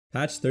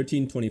Patch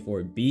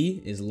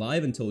 13.24b is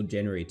live until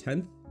January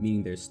 10th,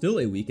 meaning there's still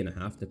a week and a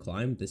half to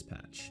climb this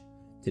patch.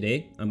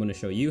 Today, I'm going to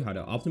show you how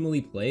to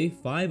optimally play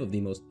 5 of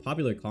the most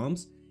popular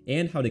comps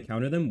and how to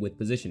counter them with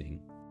positioning.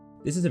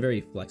 This is a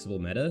very flexible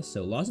meta,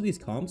 so lots of these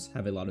comps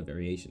have a lot of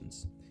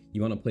variations.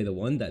 You want to play the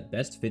one that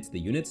best fits the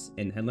units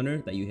and headliner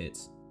that you hit.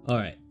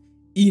 Alright,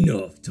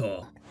 enough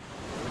talk!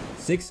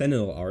 6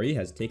 Sentinel Ahri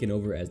has taken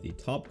over as the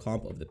top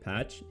comp of the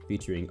patch,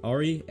 featuring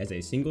Ahri as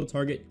a single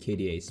target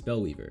KDA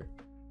spellweaver.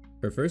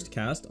 Her first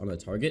cast on a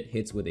target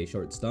hits with a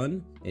short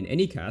stun, and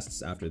any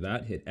casts after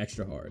that hit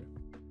extra hard.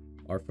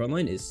 Our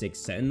frontline is 6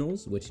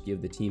 Sentinels, which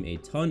give the team a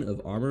ton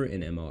of armor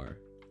and MR.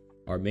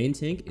 Our main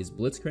tank is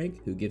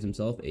Blitzcrank, who gives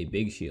himself a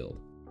big shield.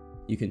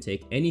 You can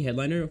take any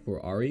headliner for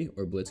Ahri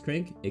or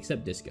Blitzcrank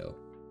except Disco.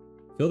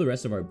 Fill the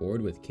rest of our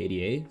board with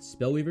KDA,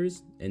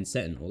 Spellweavers, and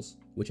Sentinels,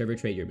 whichever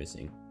trait you're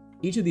missing.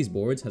 Each of these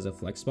boards has a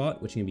flex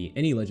spot which can be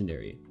any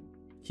legendary.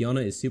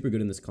 Qiyana is super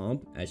good in this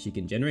comp, as she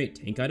can generate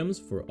tank items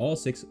for all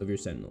 6 of your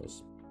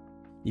Sentinels.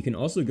 You can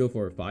also go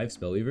for 5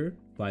 Spellweaver,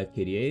 5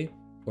 KDA,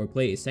 or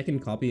play a second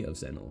copy of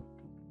Sentinel.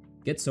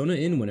 Get Sona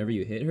in whenever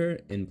you hit her,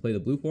 and play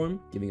the blue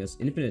form, giving us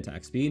infinite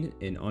attack speed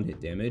and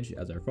on-hit damage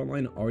as our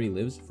frontline already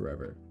lives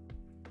forever.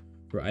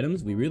 For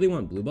items, we really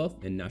want Blue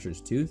Buff and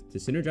Nashor's Tooth to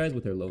synergize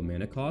with their low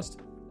mana cost,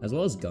 as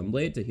well as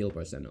Gunblade to heal up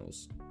our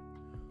Sentinels.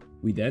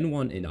 We then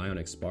want an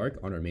Ionic Spark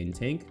on our main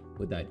tank,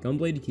 with that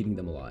Gunblade keeping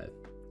them alive.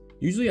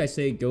 Usually I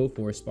say go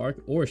for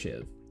Spark or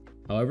Shiv.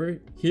 However,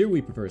 here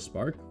we prefer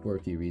Spark for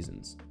a few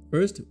reasons.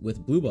 First,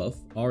 with Blue Buff,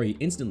 Ahri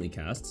instantly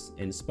casts,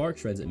 and Spark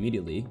shreds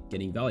immediately,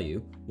 getting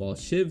value, while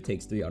Shiv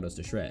takes 3 autos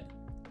to shred.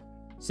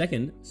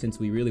 Second, since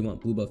we really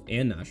want Blue Buff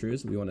and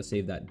Nashors, we want to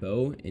save that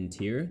bow and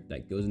tier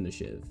that goes into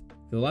Shiv.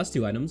 For the last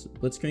 2 items,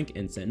 Blitzcrank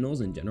and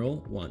Sentinels in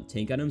general want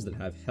tank items that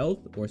have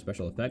health or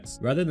special effects,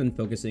 rather than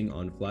focusing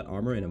on flat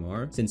armor and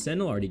MR, since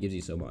Sentinel already gives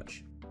you so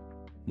much.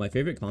 My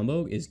favorite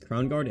combo is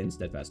Crown Guard and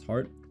Steadfast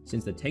Heart,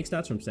 since the tank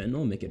stats from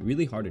Sentinel make it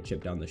really hard to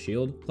chip down the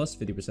shield, plus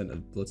 50%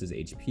 of Blitz's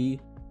HP,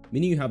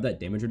 meaning you have that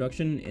damage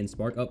reduction and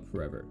spark up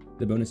forever.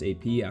 The bonus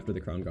AP after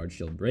the Crown Guard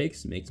shield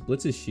breaks makes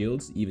Blitz's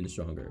shields even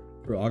stronger.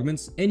 For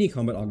augments, any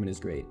combat augment is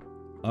great.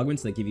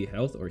 Augments that give you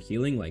health or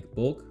healing like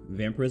Bulk,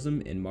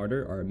 Vampirism, and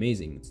Martyr are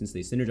amazing since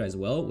they synergize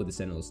well with the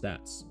Sentinel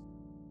stats.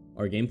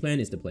 Our game plan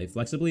is to play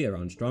flexibly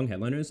around strong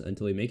headliners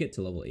until we make it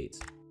to level 8.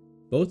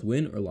 Both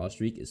win or loss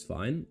streak is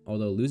fine,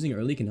 although losing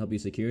early can help you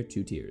secure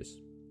 2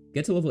 tiers.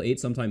 Get to level 8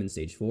 sometime in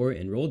stage 4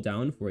 and roll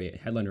down for a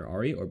headliner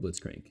Ahri or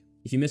Blitzcrank.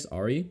 If you miss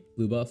Ahri,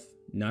 Blue Buff,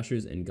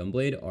 Nashors, and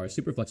Gunblade are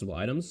super flexible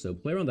items, so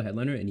play around the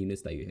headliner and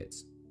units that you hit.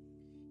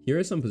 Here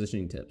are some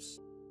positioning tips.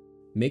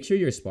 Make sure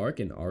your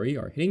Spark and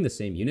Ahri are hitting the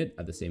same unit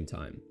at the same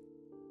time.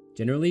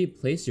 Generally,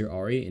 place your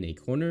Ahri in a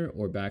corner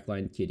or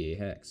backline KDA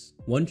hex.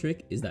 One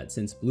trick is that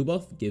since Blue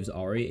Buff gives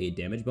Ahri a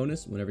damage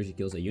bonus whenever she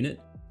kills a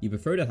unit, you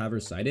prefer to have her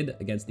sighted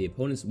against the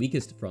opponent's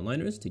weakest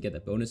frontliners to get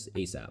that bonus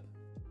ASAP.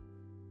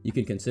 You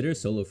can consider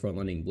solo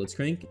frontlining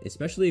Blitzcrank,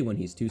 especially when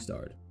he's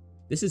 2-starred.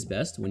 This is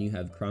best when you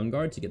have Crown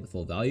Guard to get the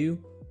full value,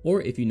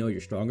 or if you know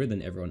you're stronger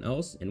than everyone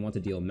else and want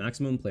to deal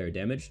maximum player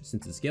damage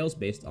since it scales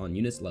based on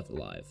units left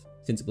alive.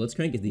 Since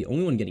Blitzcrank is the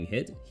only one getting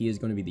hit, he is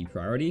going to be the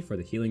priority for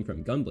the healing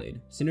from Gunblade,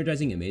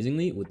 synergizing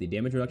amazingly with the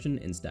damage reduction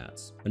and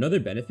stats. Another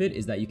benefit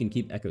is that you can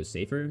keep Echo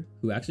safer,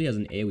 who actually has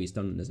an AoE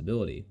stun on his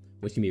ability,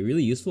 which can be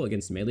really useful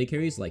against melee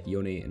carries like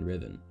Yone and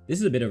Riven. This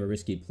is a bit of a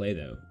risky play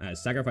though,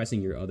 as sacrificing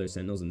your other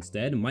Sentinels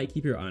instead might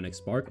keep your Ionic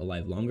Spark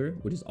alive longer,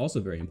 which is also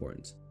very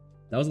important.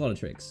 That was a lot of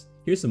tricks.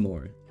 Here's some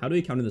more. How do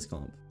we counter this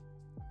comp?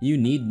 You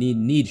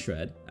need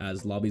shred,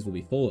 as lobbies will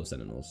be full of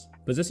Sentinels.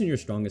 Position your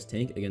strongest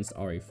tank against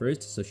Ahri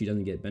first so she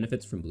doesn't get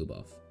benefits from Blue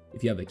Buff.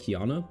 If you have a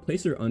Qiyana,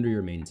 place her under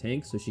your main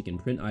tank so she can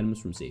print items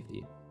from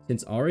safety.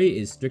 Since Ahri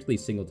is strictly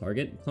single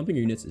target, clumping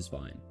your units is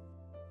fine.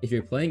 If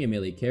you're playing a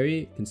melee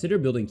carry, consider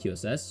building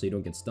QSS so you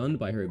don't get stunned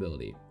by her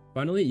ability.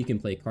 Finally, you can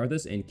play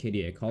Karthus and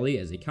KDA Akali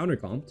as a counter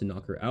comp to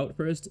knock her out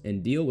first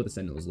and deal with the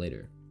Sentinels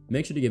later.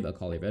 Make sure to give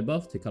Akali red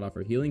buff to cut off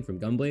her healing from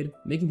Gunblade,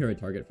 making her a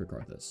target for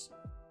Karthus.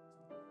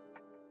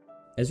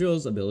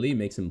 Ezreal's ability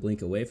makes him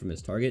blink away from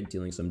his target,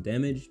 dealing some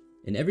damage,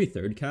 and every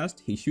third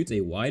cast, he shoots a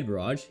wide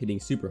barrage hitting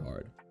super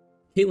hard.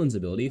 Caitlyn's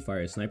ability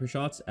fires sniper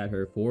shots at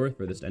her 4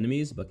 furthest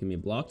enemies but can be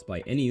blocked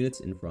by any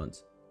units in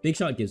front. Big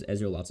Shot gives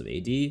Ezreal lots of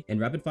AD, and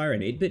Rapid Fire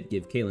and 8-Bit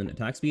give Caitlyn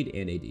attack speed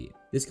and AD.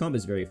 This comp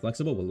is very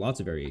flexible with lots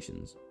of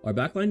variations. Our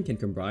backline can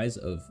comprise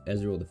of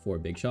Ezreal with 4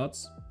 Big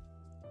Shots,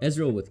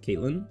 Ezreal with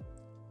Caitlyn,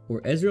 or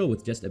Ezreal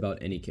with just about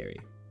any carry.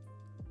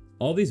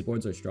 All these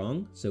boards are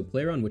strong, so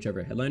play around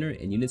whichever headliner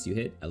and units you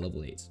hit at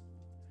level 8.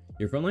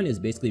 Your frontline is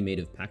basically made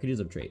of packages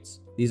of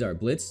traits. These are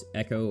Blitz,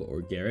 Echo,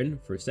 or Garen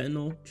for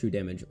Sentinel, True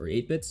Damage, or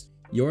 8-Bits,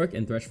 Yorick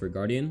and Thresh for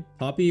Guardian,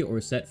 Poppy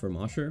or Set for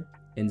Mosher,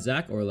 and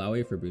Zac or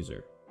Lowy for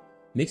Bruiser.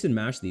 Mix and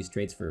mash these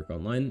traits for your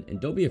frontline,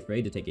 and don't be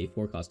afraid to take a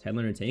 4-cost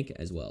headliner tank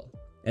as well.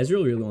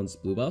 Ezreal really wants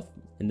Blue Buff,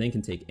 and then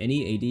can take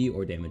any AD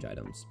or damage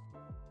items.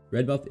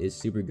 Red Buff is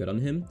super good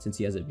on him since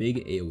he has a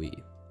big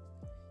AoE.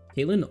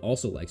 Caitlyn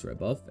also likes red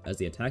buff, as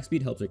the attack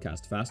speed helps her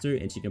cast faster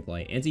and she can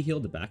apply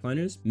anti-heal to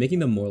backliners, making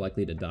them more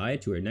likely to die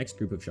to her next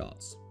group of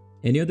shots.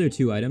 Any other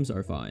 2 items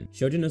are fine.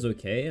 Shojin is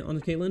okay on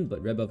Caitlyn,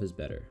 but red buff is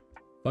better.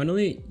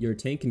 Finally, your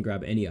tank can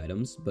grab any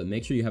items, but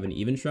make sure you have an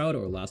Even Shroud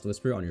or Last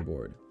Whisper on your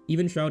board.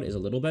 Even Shroud is a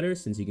little better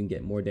since you can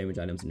get more damage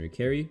items in your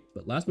carry,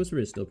 but Last Whisper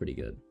is still pretty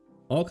good.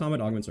 All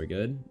combat augments are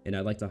good, and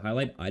I'd like to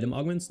highlight item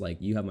augments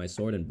like You Have My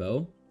Sword and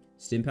Bow,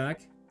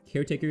 Stimpack,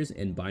 Caretakers,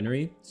 and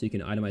Binary, so you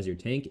can itemize your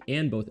tank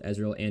and both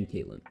Ezreal and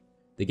Caitlyn.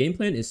 The game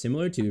plan is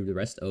similar to the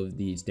rest of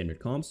the standard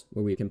comps,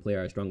 where we can play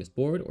our strongest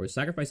board or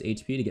sacrifice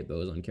HP to get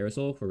bows on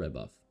Carousel for red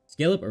buff.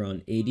 Scale up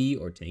around AD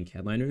or tank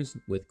headliners,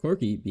 with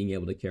Corki being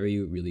able to carry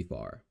you really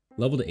far.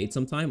 Level to 8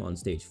 sometime on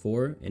stage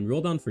 4, and roll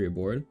down for your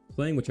board,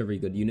 playing whichever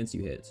good units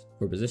you hit.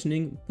 For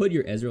positioning, put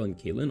your Ezreal and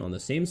Caitlyn on the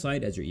same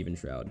side as your Even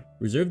Shroud.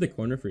 Reserve the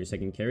corner for your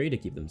second carry to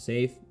keep them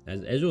safe,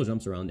 as Ezreal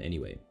jumps around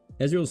anyway.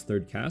 Ezreal's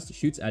third cast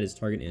shoots at his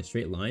target in a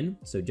straight line,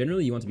 so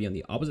generally you want to be on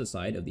the opposite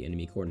side of the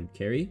enemy cornered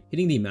carry,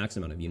 hitting the max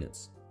amount of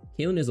units.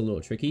 Caitlyn is a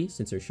little tricky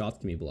since her shots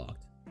can be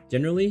blocked.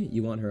 Generally,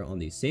 you want her on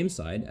the same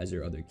side as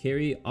your other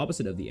carry,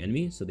 opposite of the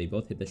enemy, so they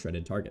both hit the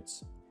shredded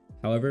targets.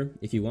 However,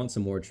 if you want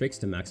some more tricks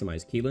to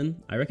maximize Caitlyn,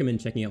 I recommend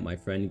checking out my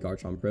friend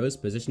Garchomp Pro's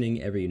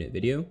Positioning Every Unit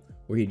video,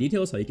 where he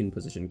details how you can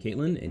position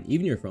Caitlyn and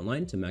even your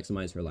frontline to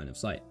maximize her line of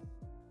sight.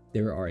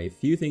 There are a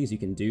few things you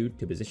can do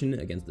to position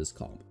against this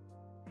comp.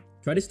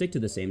 Try to stick to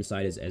the same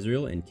side as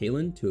Ezreal and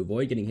Caitlyn to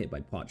avoid getting hit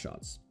by pot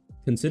shots.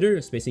 Consider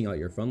spacing out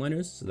your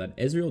frontliners so that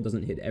Ezreal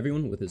doesn't hit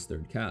everyone with his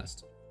third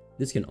cast.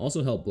 This can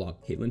also help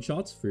block Caitlyn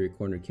shots for your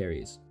corner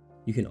carries.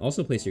 You can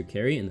also place your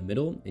carry in the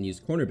middle and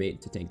use corner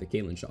bait to tank the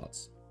Caitlyn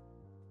shots.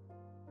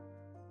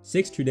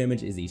 6 true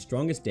damage is the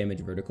strongest damage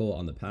vertical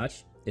on the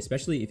patch,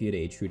 especially if you get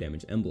a true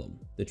damage emblem.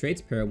 The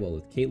traits pair well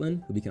with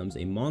Caitlyn, who becomes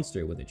a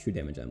monster with a true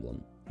damage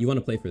emblem. You want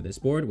to play for this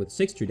board with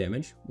 6 true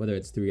damage, whether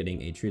it's through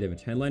getting a true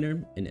damage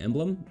headliner, an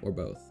emblem, or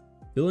both.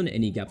 Fill in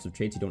any gaps of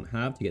traits you don't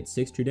have to get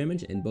 6 true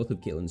damage and both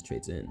of Caitlyn's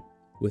traits in.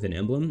 With an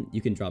emblem,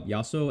 you can drop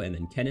Yasuo and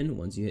then Kennen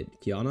once you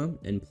hit Qiyana,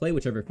 and play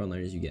whichever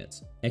frontliners you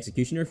get.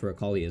 Executioner for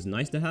Akali is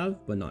nice to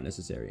have, but not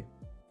necessary.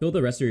 Fill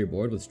the rest of your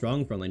board with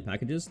strong frontline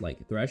packages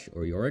like Thresh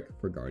or Yorick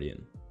for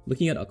Guardian.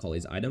 Looking at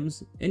Akali's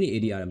items, any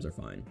AD items are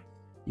fine.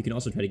 You can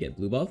also try to get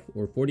blue buff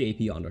or 40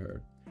 AP onto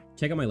her.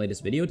 Check out my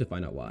latest video to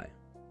find out why.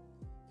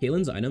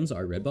 Caitlyn's items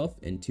are red buff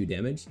and 2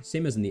 damage,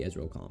 same as in the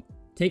Ezreal comp.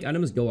 Tank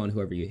items go on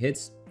whoever you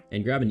hit,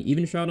 and grab an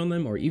Even Shroud on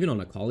them or even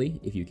on Akali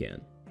if you can.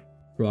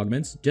 For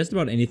augments, just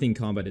about anything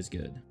combat is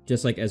good.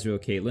 Just like Ezreal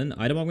Caitlyn,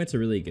 item augments are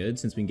really good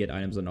since we can get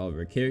items on all of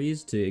our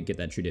carries to get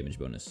that true damage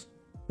bonus.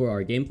 For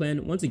our game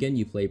plan, once again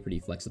you play pretty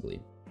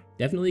flexibly.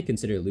 Definitely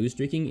consider lose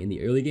streaking in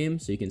the early game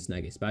so you can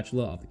snag a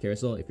spatula off the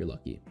carousel if you're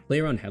lucky. Play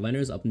around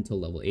headliners up until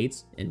level 8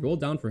 and roll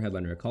down for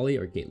headliner Akali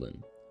or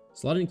Caitlyn.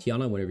 Slot in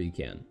Qiyana whenever you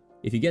can.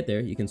 If you get there,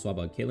 you can swap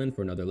out Caitlyn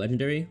for another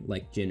legendary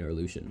like Jhin or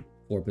Lucian.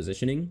 For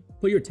positioning,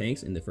 put your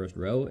tanks in the first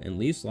row and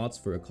leave slots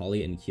for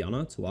Akali and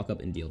Qiyana to walk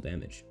up and deal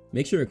damage.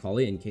 Make sure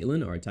Akali and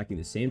Caitlyn are attacking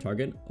the same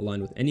target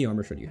aligned with any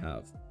armor shard you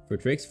have. For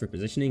tricks for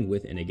positioning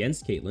with and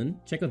against Caitlyn,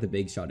 check out the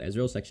Big Shot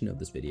Ezreal section of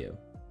this video.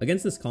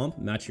 Against this comp,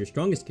 match your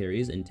strongest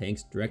carries and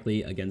tanks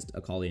directly against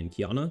Akali and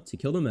Qiyana to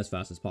kill them as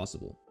fast as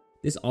possible.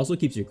 This also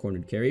keeps your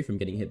cornered carry from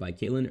getting hit by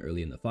Caitlyn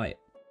early in the fight.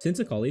 Since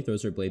Akali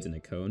throws her blades in a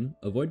cone,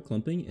 avoid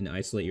clumping and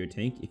isolate your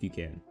tank if you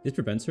can. This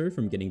prevents her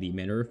from getting the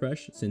mana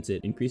refresh since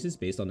it increases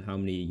based on how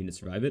many units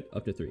survive it,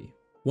 up to 3.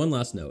 One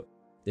last note.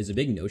 There's a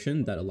big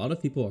notion that a lot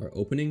of people are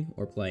opening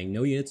or playing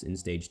no units in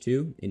stage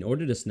 2 in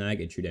order to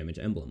snag a true damage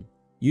emblem.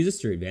 Use this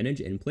to your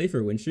advantage and play for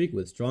a win streak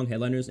with strong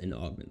headliners and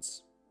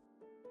augments.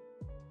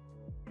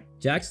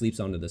 Jax leaps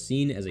onto the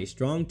scene as a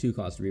strong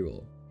 2-cost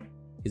reroll.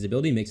 His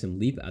ability makes him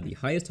leap at the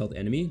highest health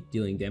enemy,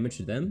 dealing damage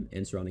to them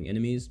and surrounding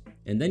enemies,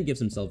 and then gives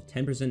himself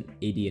 10%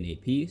 AD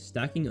and AP,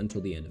 stacking until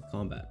the end of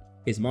combat.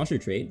 His monster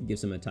trait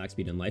gives him attack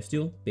speed and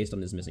lifesteal based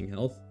on his missing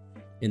health,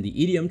 and the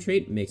EDM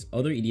trait makes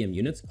other EDM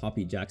units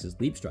copy Jax's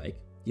leap strike,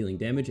 dealing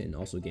damage and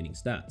also gaining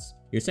stats.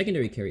 Your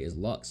secondary carry is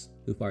Lux,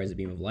 who fires a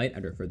beam of light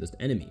at her furthest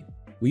enemy.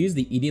 We use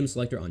the EDM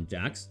selector on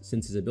Jax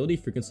since his ability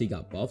frequency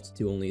got buffed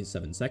to only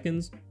 7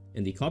 seconds,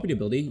 and the copied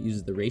ability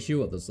uses the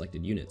ratio of the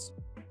selected units.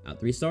 At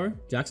 3-star,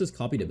 Jax's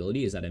copied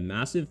ability is at a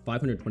massive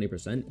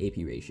 520%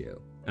 AP ratio.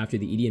 After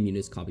the EDM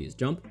units copy his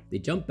jump, they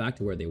jump back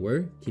to where they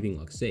were, keeping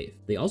Lux safe.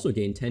 They also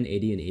gain 10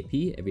 AD and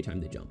AP every time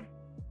they jump.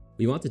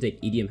 We want to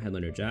take EDM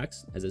Headliner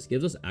Jax, as this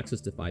gives us access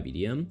to 5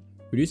 EDM,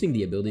 reducing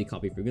the ability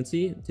copy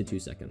frequency to 2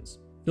 seconds.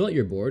 Fill out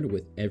your board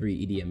with every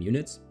EDM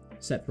unit,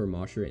 Set for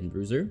Mosher and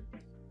Bruiser,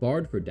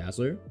 Bard for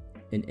Dazzler,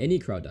 and any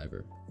Crowd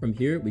Diver. From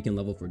here, we can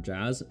level for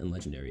Jazz and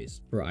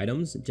Legendaries. For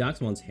items,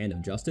 Jax wants Hand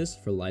of Justice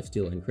for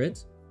lifesteal and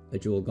crit, a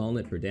Jewel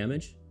Gauntlet for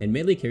damage, and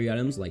melee carry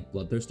items like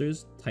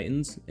Bloodthirsters,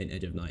 Titans, and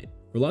Edge of Night.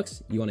 For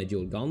Lux, you want a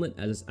Jewel Gauntlet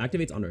as this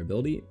activates on her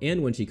ability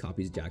and when she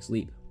copies Jax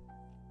Leap.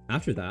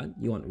 After that,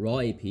 you want raw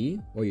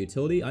AP or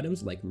utility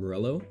items like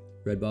Morello,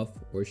 Red Buff,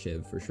 or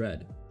Shiv for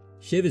Shred.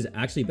 Shiv is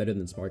actually better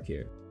than Spark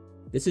here.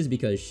 This is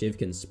because Shiv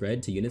can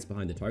spread to units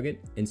behind the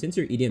target, and since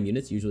your EDM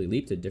units usually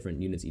leap to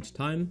different units each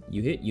time,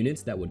 you hit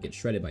units that would get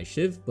shredded by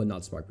Shiv but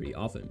not Spark pretty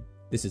often.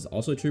 This is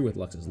also true with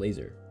Lux's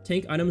laser.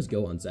 Tank items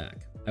go on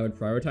Zac. I would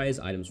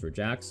prioritize items for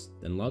Jax,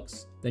 then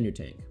Lux, then your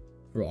tank.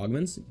 For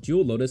augments,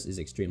 Jewel Lotus is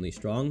extremely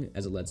strong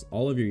as it lets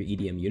all of your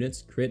EDM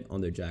units crit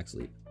on their Jax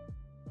leap.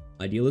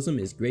 Idealism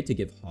is great to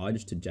give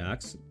Hodge to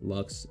Jax,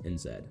 Lux, and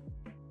Zed.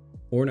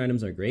 Ornn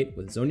items are great,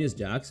 with Zhonya's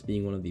Jax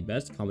being one of the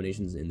best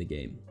combinations in the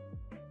game.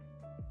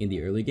 In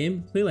the early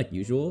game, play like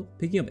usual,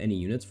 picking up any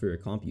units for your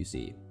comp you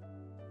see.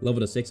 Level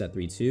to 6 at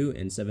 3-2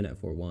 and 7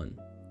 at 4-1.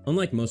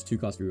 Unlike most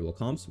 2-cost reroll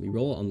comps, we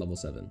roll on level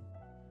 7.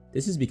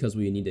 This is because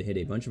we need to hit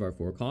a bunch of our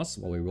 4 costs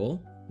while we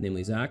roll,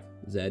 namely Zac,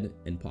 Zed,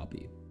 and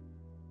Poppy.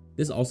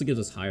 This also gives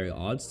us higher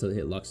odds to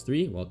hit Lux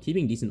 3 while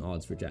keeping decent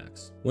odds for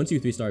Jax. Once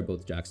you 3-star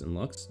both Jax and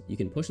Lux, you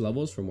can push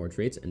levels for more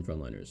traits and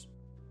frontliners.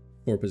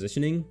 For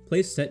positioning,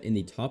 place Set in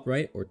the top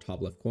right or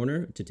top left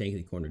corner to tank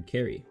the cornered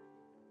carry.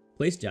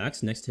 Place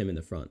Jax next to him in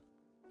the front.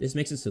 This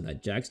makes it so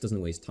that Jax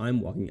doesn't waste time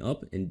walking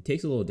up and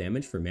takes a little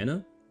damage for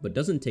mana, but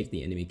doesn't take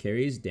the enemy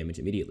carry's damage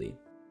immediately.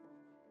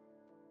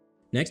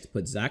 Next,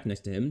 put Zac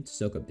next to him to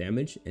soak up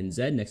damage, and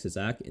Zed next to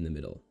Zac in the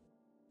middle.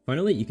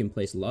 Finally, you can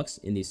place Lux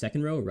in the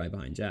second row right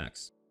behind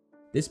Jax.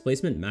 This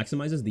placement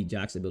maximizes the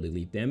Jax ability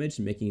leap damage,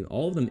 making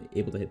all of them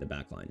able to hit the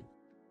backline.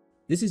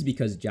 This is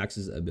because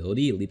Jax's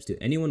ability leaps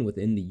to anyone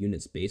within the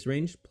unit's base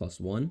range,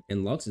 +1,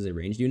 and Lux is a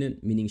ranged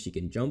unit, meaning she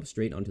can jump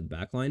straight onto the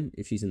backline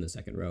if she's in the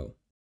second row.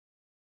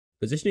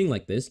 Positioning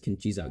like this can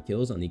cheese out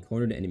kills on the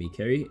cornered enemy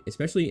carry,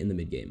 especially in the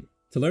mid game.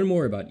 To learn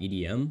more about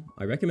EDM,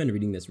 I recommend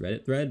reading this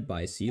Reddit thread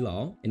by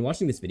C-Law and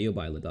watching this video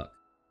by Leduc.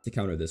 To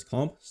counter this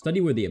comp,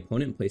 study where the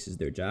opponent places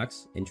their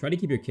Jax, and try to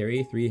keep your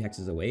carry 3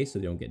 hexes away so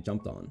they don't get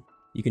jumped on.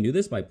 You can do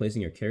this by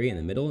placing your carry in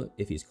the middle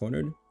if he's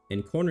cornered,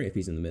 and corner if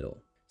he's in the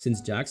middle.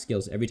 Since Jax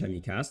scales every time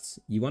he casts,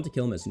 you want to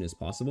kill him as soon as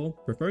possible,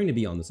 preferring to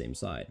be on the same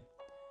side.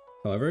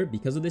 However,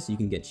 because of this, you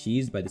can get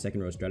cheesed by the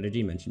second row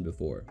strategy mentioned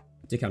before.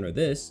 To counter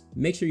this,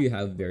 make sure you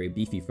have very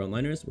beefy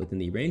frontliners within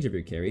the range of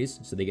your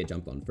carries so they get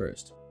jumped on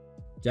first.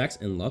 Jax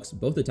and Lux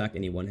both attack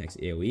any 1-hex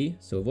AoE,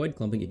 so avoid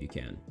clumping if you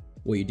can.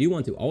 What you do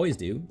want to always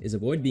do is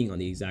avoid being on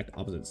the exact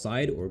opposite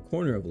side or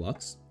corner of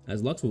Lux,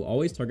 as Lux will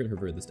always target her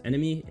furthest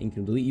enemy and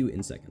can delete you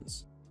in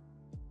seconds.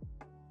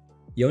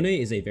 Yone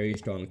is a very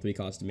strong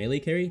 3-cost melee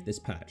carry this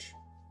patch.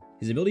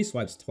 His ability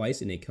swipes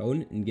twice in a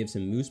cone and gives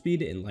him move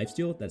speed and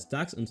lifesteal that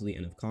stacks until the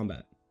end of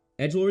combat.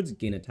 Edgelords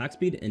gain attack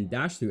speed and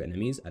dash through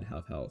enemies at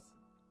half health.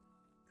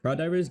 Crowd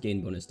divers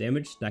gain bonus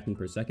damage stacking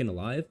per second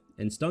alive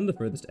and stun the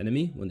furthest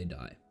enemy when they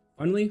die.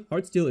 Finally,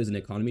 Heartsteel is an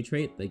economy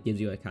trait that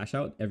gives you a cash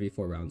out every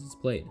 4 rounds it's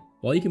played.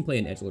 While you can play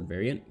an Edgelord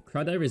variant,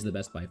 Crowd Diver is the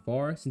best by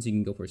far since you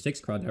can go for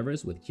 6 Crowd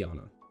Divers with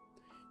Qiyana.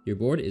 Your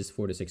board is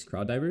 4 to 6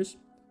 Crowd Divers,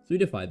 3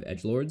 to 5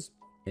 Edgelords,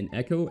 and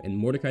Echo and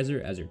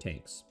Mordekaiser as your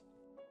tanks.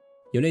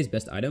 Yone's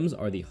best items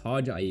are the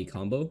Hodge IE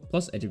combo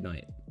plus Edge of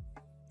Night.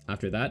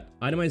 After that,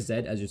 itemize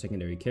Zed as your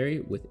secondary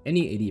carry with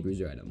any AD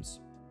bruiser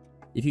items.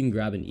 If you can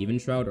grab an Even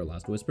Shroud or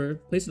Last Whisper,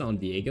 place it on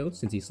Viego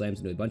since he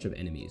slams into a bunch of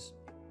enemies.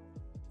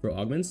 For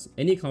augments,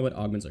 any combat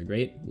augments are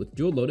great, with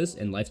Jewel Lotus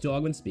and Lifesteal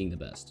augments being the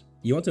best.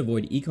 You want to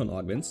avoid econ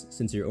augments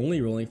since you're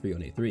only rolling for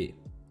Yone 3.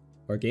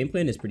 Our game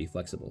plan is pretty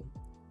flexible.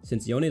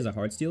 Since Yone is a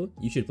Heartsteel,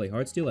 you should play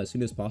Heartsteel as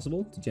soon as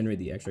possible to generate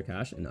the extra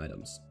cash and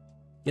items.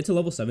 Get to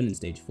level 7 in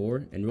stage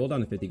 4 and roll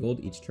down to 50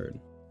 gold each turn.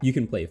 You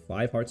can play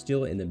 5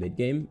 Heartsteel in the mid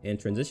game and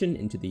transition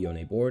into the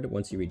Yone board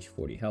once you reach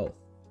 40 health.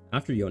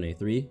 After Yone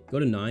 3, go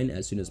to 9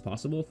 as soon as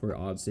possible for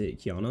odds to hit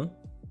Qiyana,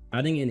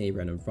 adding in a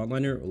random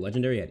frontliner or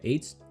legendary at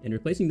 8 and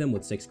replacing them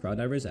with 6 Crowd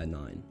Divers at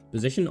 9.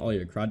 Position all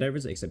your Crowd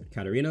Divers except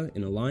Katarina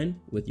in a line,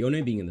 with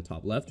Yone being in the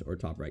top left or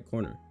top right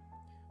corner.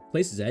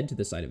 Place Zed to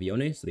the side of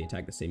Yone so they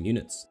attack the same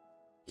units.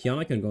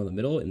 Qiyana can go in the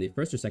middle in the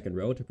first or second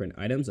row to print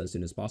items as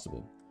soon as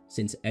possible.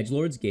 Since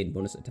Edgelords gain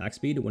bonus attack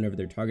speed whenever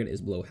their target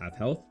is below half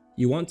health,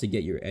 you want to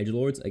get your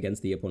Edgelords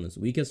against the opponent's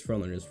weakest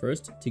frontliners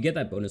first to get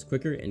that bonus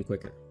quicker and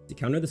quicker. To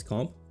counter this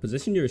comp,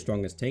 position your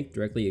strongest tank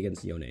directly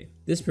against Yone.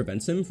 This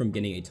prevents him from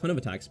getting a ton of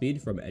attack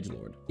speed from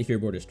Edgelord. If your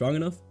board is strong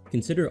enough,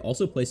 consider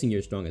also placing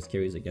your strongest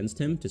carries against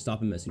him to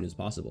stop him as soon as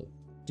possible.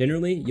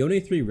 Generally, Yone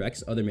 3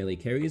 wrecks other melee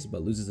carries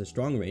but loses the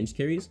strong ranged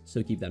carries,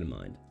 so keep that in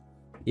mind.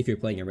 If you're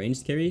playing a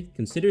ranged carry,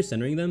 consider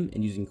centering them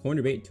and using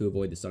corner bait to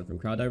avoid the stun from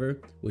Crowd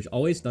Diver, which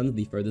always stuns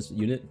the furthest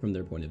unit from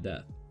their point of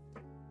death.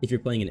 If you're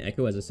playing an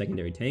Echo as a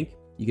secondary tank,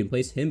 you can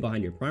place him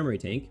behind your primary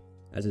tank,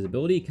 as his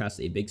ability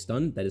casts a big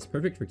stun that is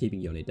perfect for keeping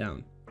Yone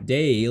down.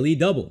 Daily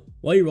double!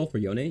 While you roll for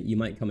Yone, you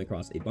might come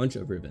across a bunch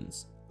of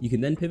Rivens. You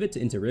can then pivot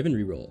into Riven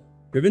Reroll.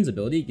 Riven's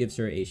ability gives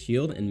her a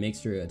shield and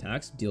makes her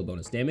attacks deal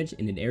bonus damage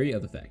in an area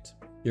of effect.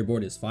 Your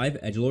board is 5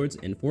 Edgelords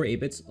and 4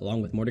 8-bits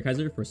along with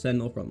Mordekaiser for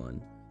Sentinel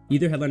frontline.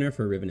 Either headliner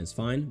for Riven is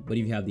fine, but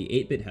if you have the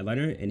 8-bit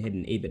headliner and hit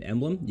an 8-bit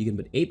emblem, you can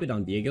put 8-bit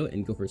on Viego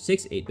and go for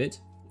 6 8-bit,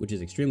 which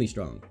is extremely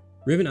strong.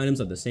 Riven items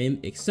are the same,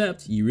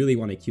 except you really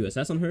want a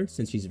QSS on her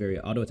since she's very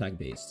auto-attack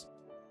based.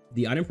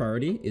 The item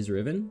priority is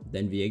Riven,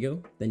 then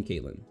Viego, then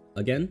Caitlyn.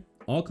 Again,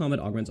 all combat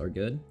augments are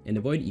good, and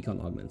avoid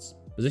econ augments.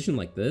 Position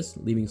like this,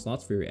 leaving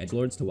slots for your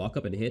edgelords to walk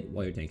up and hit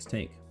while your tanks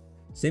tank.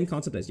 Same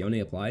concept as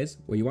Yone applies,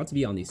 where you want to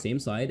be on the same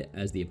side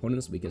as the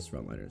opponent's weakest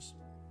frontliners.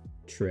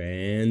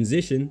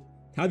 Transition!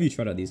 Have you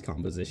tried out these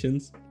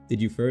compositions?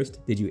 Did you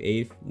first? Did you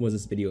eighth? Was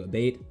this video a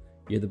bait?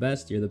 You're the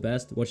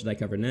best, what should I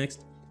cover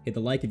next? hit the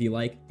like if you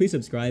like, please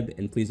subscribe,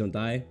 and please don't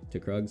die to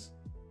Krugs.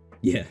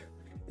 Yeah,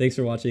 thanks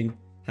for watching,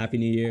 Happy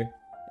New Year,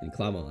 and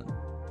climb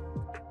on.